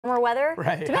Warmer weather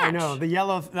Right, to match. I know. The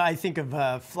yellow, I think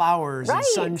of flowers and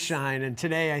sunshine, and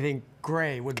today I think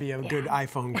gray would be a good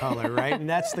iPhone color, right? And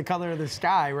that's the color of the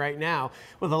sky right now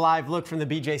with a live look from the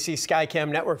BJC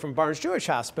Skycam network from Barnes-Jewish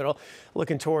Hospital,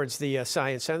 looking towards the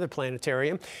Science Center, the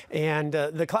planetarium. And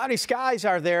the cloudy skies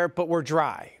are there, but we're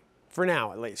dry. For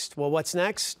now, at least. Well, what's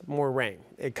next? More rain.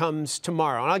 It comes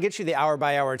tomorrow. And I'll get you the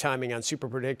hour-by-hour timing on Super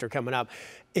Predictor coming up.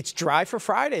 It's dry for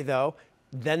Friday, though.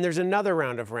 Then there's another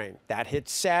round of rain. That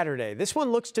hits Saturday. This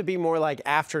one looks to be more like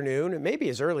afternoon, and maybe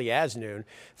as early as noon,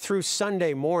 through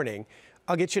Sunday morning.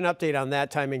 I'll get you an update on that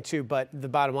timing too, but the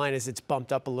bottom line is it's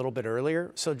bumped up a little bit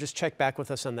earlier. So just check back with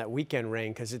us on that weekend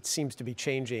rain because it seems to be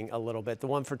changing a little bit. The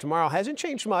one for tomorrow hasn't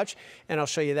changed much, and I'll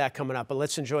show you that coming up. But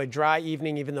let's enjoy dry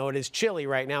evening, even though it is chilly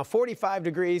right now. 45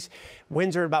 degrees,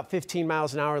 winds are about 15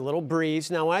 miles an hour, a little breeze.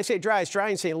 Now, when I say dry, it's dry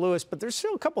in St. Louis, but there's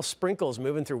still a couple sprinkles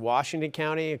moving through Washington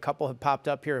County. A couple have popped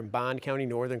up here in Bond County,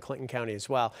 northern Clinton County as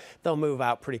well. They'll move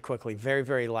out pretty quickly, very,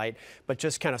 very light, but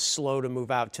just kind of slow to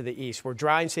move out to the east. We're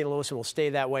dry in St. Louis and we'll stay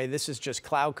that way. This is just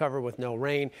cloud cover with no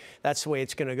rain. That's the way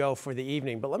it's going to go for the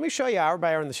evening. But let me show you hour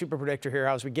by hour on the Super Predictor here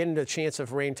as we get into a chance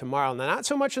of rain tomorrow. Now, not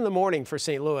so much in the morning for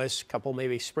St. Louis, a couple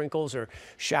maybe sprinkles or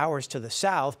showers to the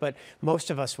south, but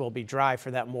most of us will be dry for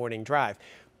that morning drive.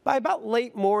 By about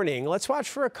late morning, let's watch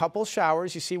for a couple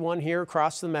showers. You see one here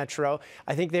across the metro.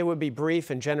 I think they would be brief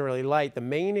and generally light. The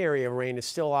main area of rain is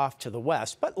still off to the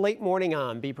west, but late morning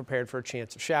on, be prepared for a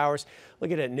chance of showers. Look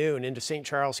at noon into St.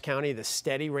 Charles County. The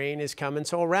steady rain is coming.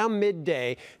 So around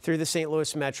midday through the St.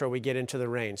 Louis metro, we get into the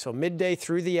rain. So midday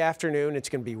through the afternoon, it's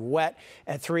going to be wet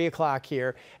at 3 o'clock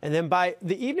here. And then by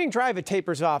the evening drive, it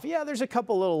tapers off. Yeah, there's a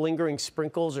couple little lingering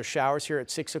sprinkles or showers here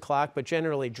at 6 o'clock, but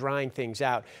generally drying things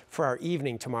out for our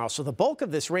evening tomorrow. So the bulk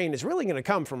of this rain is really going to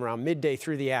come from around midday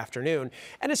through the afternoon.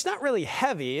 And it's not really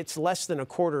heavy. It's less than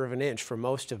 1/4 of an inch for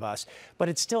most of us, but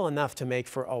it's still enough to make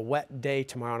for a wet day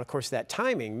tomorrow. And of course, that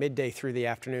timing, midday through the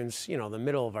afternoon's, the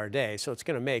middle of our day. So it's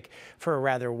going to make for a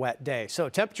rather wet day. So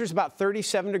temperatures about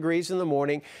 37 degrees in the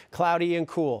morning, cloudy and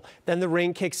cool. Then the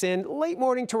rain kicks in late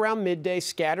morning to around midday,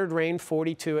 scattered rain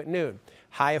 42 at noon.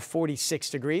 High of 46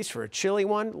 degrees for a chilly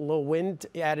one. A little wind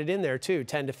added in there too,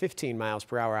 10 to 15 miles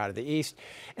per hour out of the east.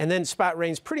 And then spot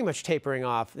rain's pretty much tapering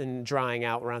off and drying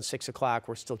out around 6 o'clock.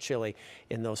 We're still chilly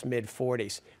in those mid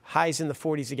 40s. Highs in the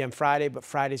 40s again Friday, but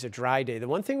Friday's a dry day. The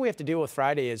one thing we have to deal with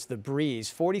Friday is the breeze.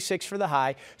 46 for the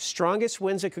high. Strongest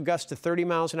winds that could gust to 30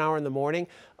 miles an hour in the morning.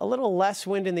 A little less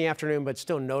wind in the afternoon, but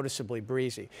still noticeably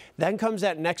breezy. Then comes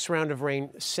that next round of rain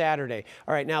Saturday.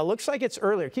 All right, now it looks like it's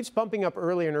earlier. It keeps bumping up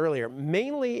earlier and earlier.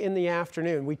 Mainly in the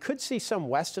afternoon. We could see some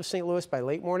west of St. Louis by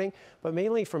late morning, but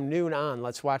mainly from noon on,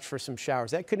 let's watch for some showers.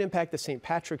 That could impact the St.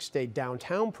 Patrick's Day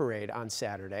downtown parade on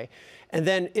Saturday. And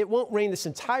then it won't rain this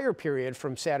entire period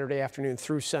from Saturday afternoon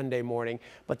through Sunday morning,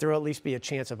 but there will at least be a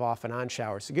chance of off and on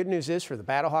showers. The good news is for the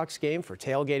Battlehawks game, for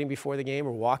tailgating before the game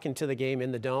or walking to the game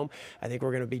in the Dome, I think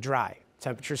we're going to be dry.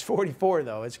 Temperature's 44,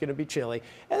 though. It's going to be chilly.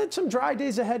 And then some dry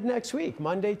days ahead next week.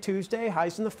 Monday, Tuesday,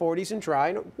 highs in the 40s and dry.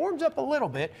 And it warms up a little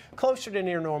bit, closer to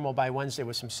near normal by Wednesday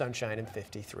with some sunshine and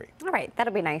 53. All right,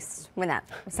 that'll be nice when that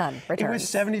sun returns. It was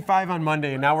 75 on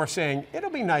Monday, and now we're saying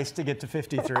it'll be nice to get to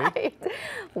 53. Right.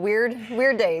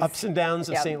 Weird days. Ups and downs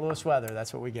of St. Louis weather.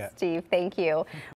 That's what we get. Steve, thank you.